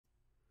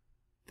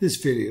This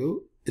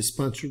video is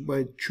sponsored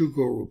by True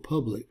Gold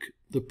Republic,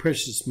 the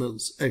precious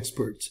metals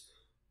experts.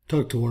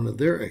 Talk to one of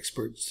their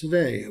experts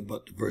today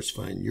about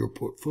diversifying your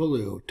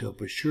portfolio to help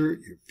assure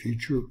your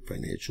future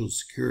financial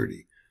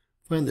security.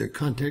 Find their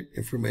contact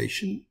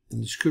information in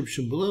the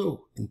description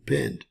below and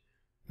pinned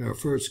in our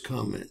first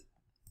comment.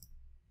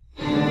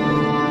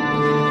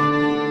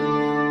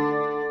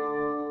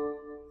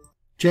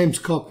 James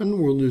Kaufman,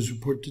 World News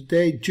Report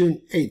today,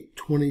 June 8,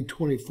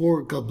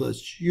 2024. God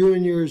bless you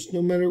and yours,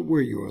 no matter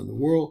where you are in the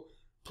world.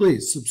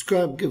 Please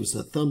subscribe, give us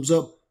a thumbs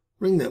up,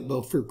 ring that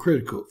bell for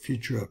critical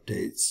future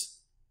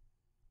updates.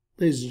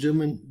 Ladies and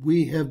gentlemen,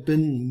 we have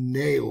been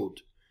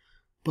nailed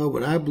by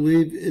what I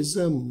believe is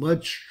a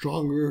much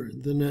stronger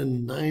than a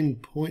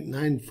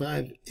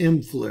 9.95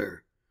 M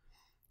flare.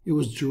 It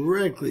was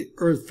directly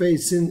earth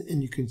facing,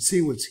 and you can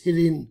see what's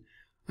hitting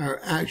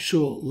our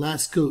actual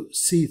LASCO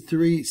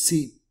C3,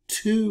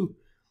 C2,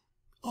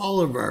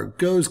 all of our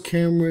GOES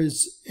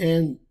cameras,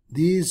 and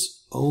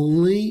these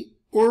only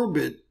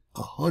orbit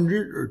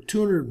 100 or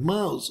 200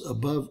 miles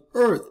above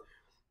Earth,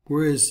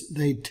 whereas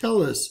they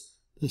tell us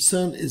the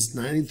sun is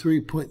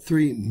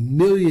 93.3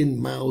 million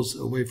miles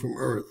away from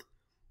Earth.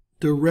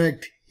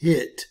 Direct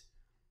hit,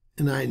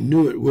 and I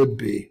knew it would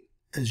be,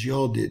 as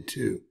y'all did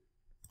too.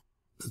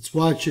 Let's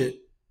watch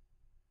it.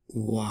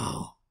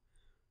 Wow.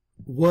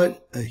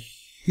 What a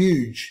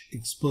huge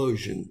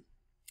explosion.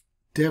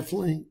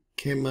 Definitely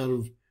came out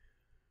of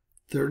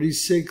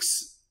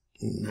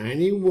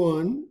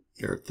 3691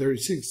 or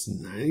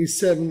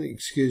 3697,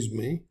 excuse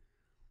me.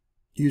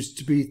 Used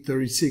to be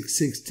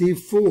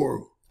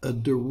 3664, a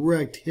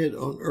direct hit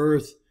on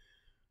Earth.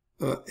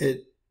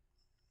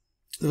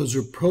 Those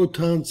are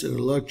protons and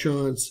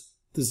electrons.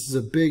 This is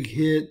a big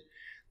hit.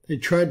 They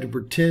tried to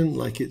pretend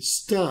like it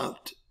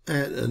stopped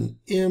at an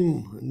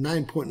M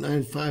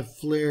 9.95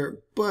 flare,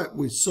 but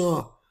we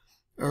saw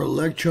our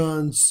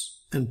electrons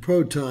and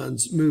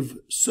protons move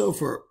so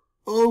far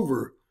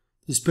over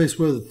the space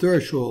weather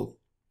threshold,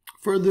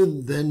 further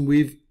than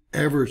we've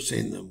ever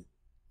seen them.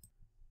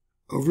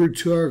 Over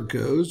to our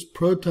GOES,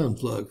 proton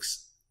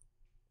flux.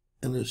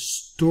 An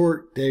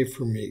historic day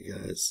for me,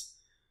 guys.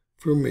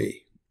 For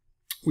me.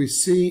 We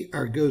see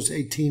our GOES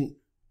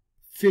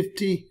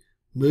 1850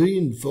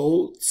 million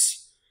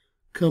volts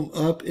come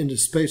up into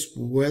space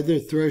weather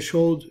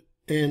threshold,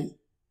 and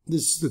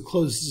this is the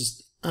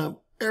closest I've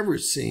ever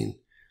seen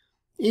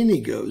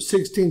any GOES,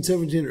 16,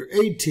 17, or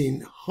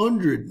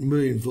 1800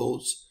 million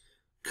volts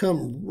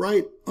come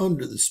right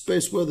under the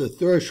space weather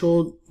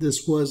threshold.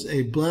 This was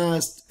a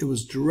blast. It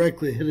was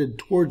directly headed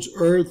towards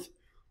Earth.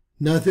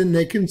 Nothing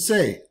they can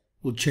say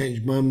will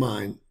change my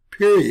mind,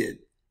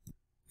 period.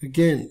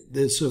 Again,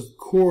 this of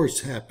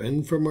course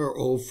happened from our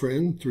old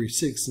friend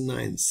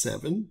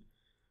 3697.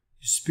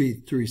 Used to be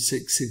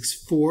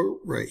 3664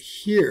 right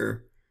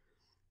here.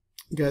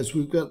 Guys,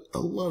 we've got a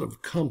lot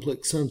of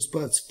complex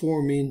sunspots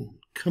forming,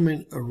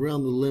 coming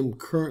around the limb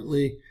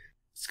currently.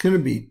 It's going to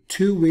be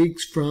 2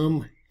 weeks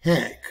from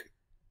heck,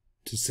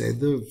 to say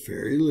the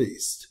very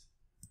least.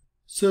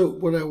 So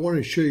what I want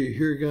to show you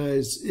here,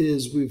 guys,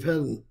 is we've had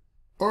an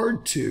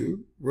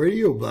R2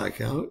 radio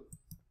blackout,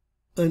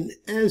 an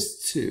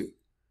S2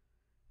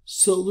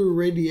 solar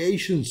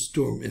radiation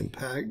storm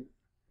impact,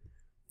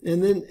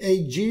 and then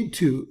a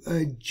G2,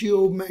 a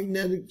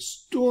geomagnetic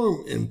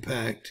storm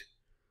impact,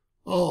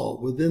 all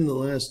within the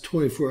last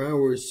 24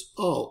 hours,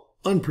 all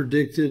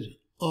unpredicted,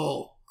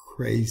 all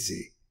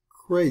crazy.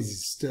 Crazy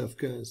stuff,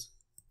 guys.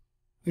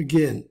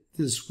 Again,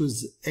 this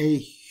was a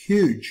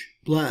huge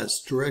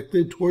blast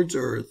directly towards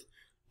Earth,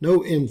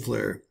 no M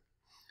flare.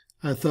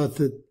 I thought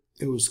that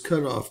it was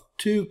cut off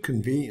too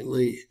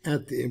conveniently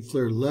at the M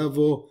flare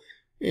level,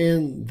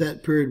 and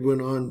that period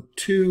went on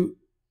too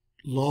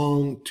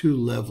long, too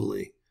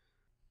levelly.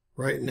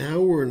 Right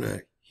now we're in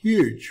a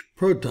huge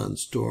proton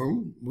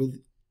storm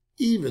with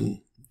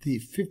even the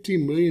 50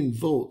 million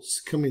volts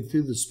coming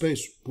through the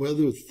space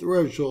weather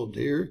threshold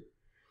here.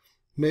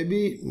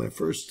 Maybe my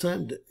first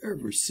time to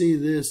ever see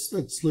this.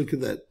 Let's look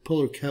at that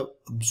polar cap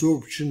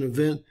absorption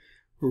event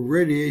where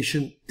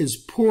radiation is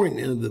pouring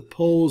into the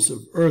poles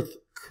of Earth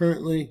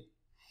currently.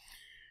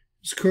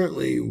 It's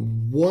currently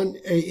 1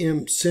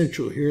 a.m.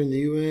 Central here in the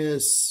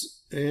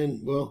U.S.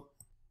 and, well,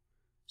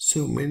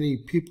 so many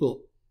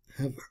people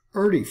have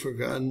already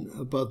forgotten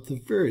about the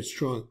very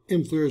strong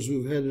M flares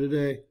we've had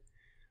today.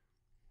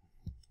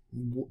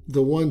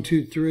 The 1,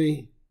 2,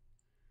 3,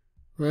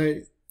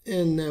 right?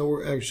 And now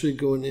we're actually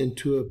going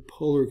into a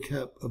polar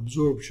cap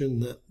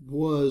absorption that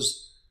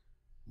was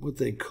what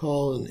they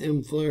call an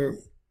M flare.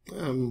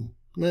 I'm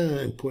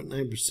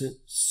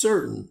 99.9%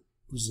 certain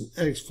it was an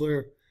X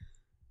flare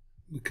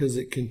because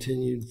it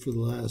continued for the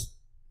last,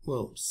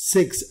 well,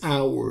 6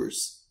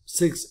 hours.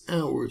 6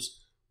 hours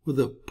with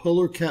a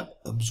polar cap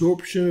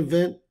absorption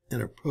event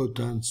and a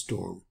proton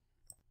storm.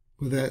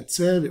 With that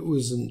said, it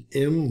was an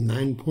M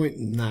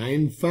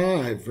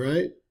 9.95,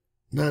 right?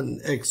 Not an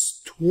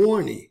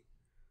X20.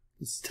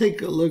 Let's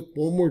take a look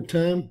one more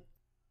time.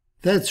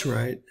 That's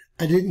right,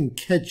 I didn't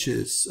catch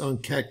this on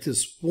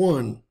Cactus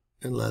 1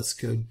 and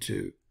LASCO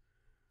 2.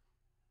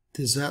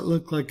 Does that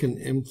look like an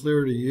M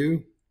flare to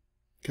you?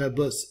 God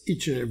bless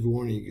each and every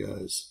one of you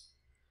guys.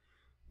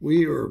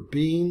 We are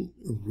being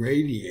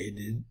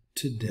radiated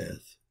to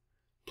death.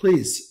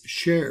 Please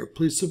share,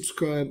 please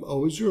subscribe.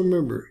 Always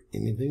remember,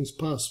 anything's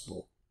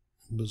possible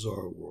in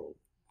Bizarre World.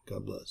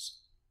 God bless.